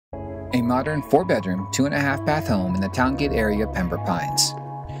A modern 4-bedroom, 2.5-bath home in the Towngate area of Pembroke Pines.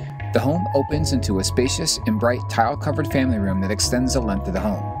 The home opens into a spacious and bright tile-covered family room that extends the length of the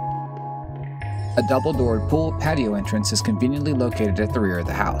home. A double-doored pool patio entrance is conveniently located at the rear of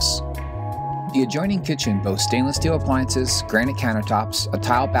the house. The adjoining kitchen boasts stainless steel appliances, granite countertops, a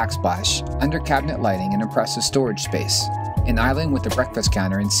tile backsplash, under-cabinet lighting, and impressive storage space. An island with a breakfast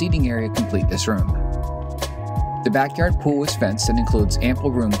counter and seating area complete this room. The backyard pool is fenced and includes ample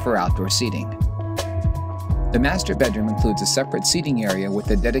room for outdoor seating. The master bedroom includes a separate seating area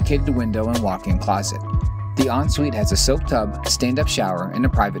with a dedicated window and walk-in closet. The ensuite has a soak tub, stand-up shower, and a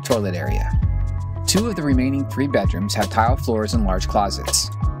private toilet area. 2 of the remaining 3 bedrooms have tile floors and large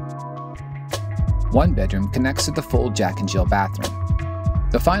closets. 1 bedroom connects to the full Jack and Jill bathroom.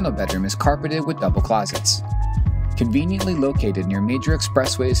 The final bedroom is carpeted with double closets. Conveniently located near major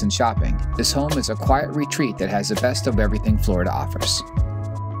expressways and shopping, this home is a quiet retreat that has the best of everything Florida offers.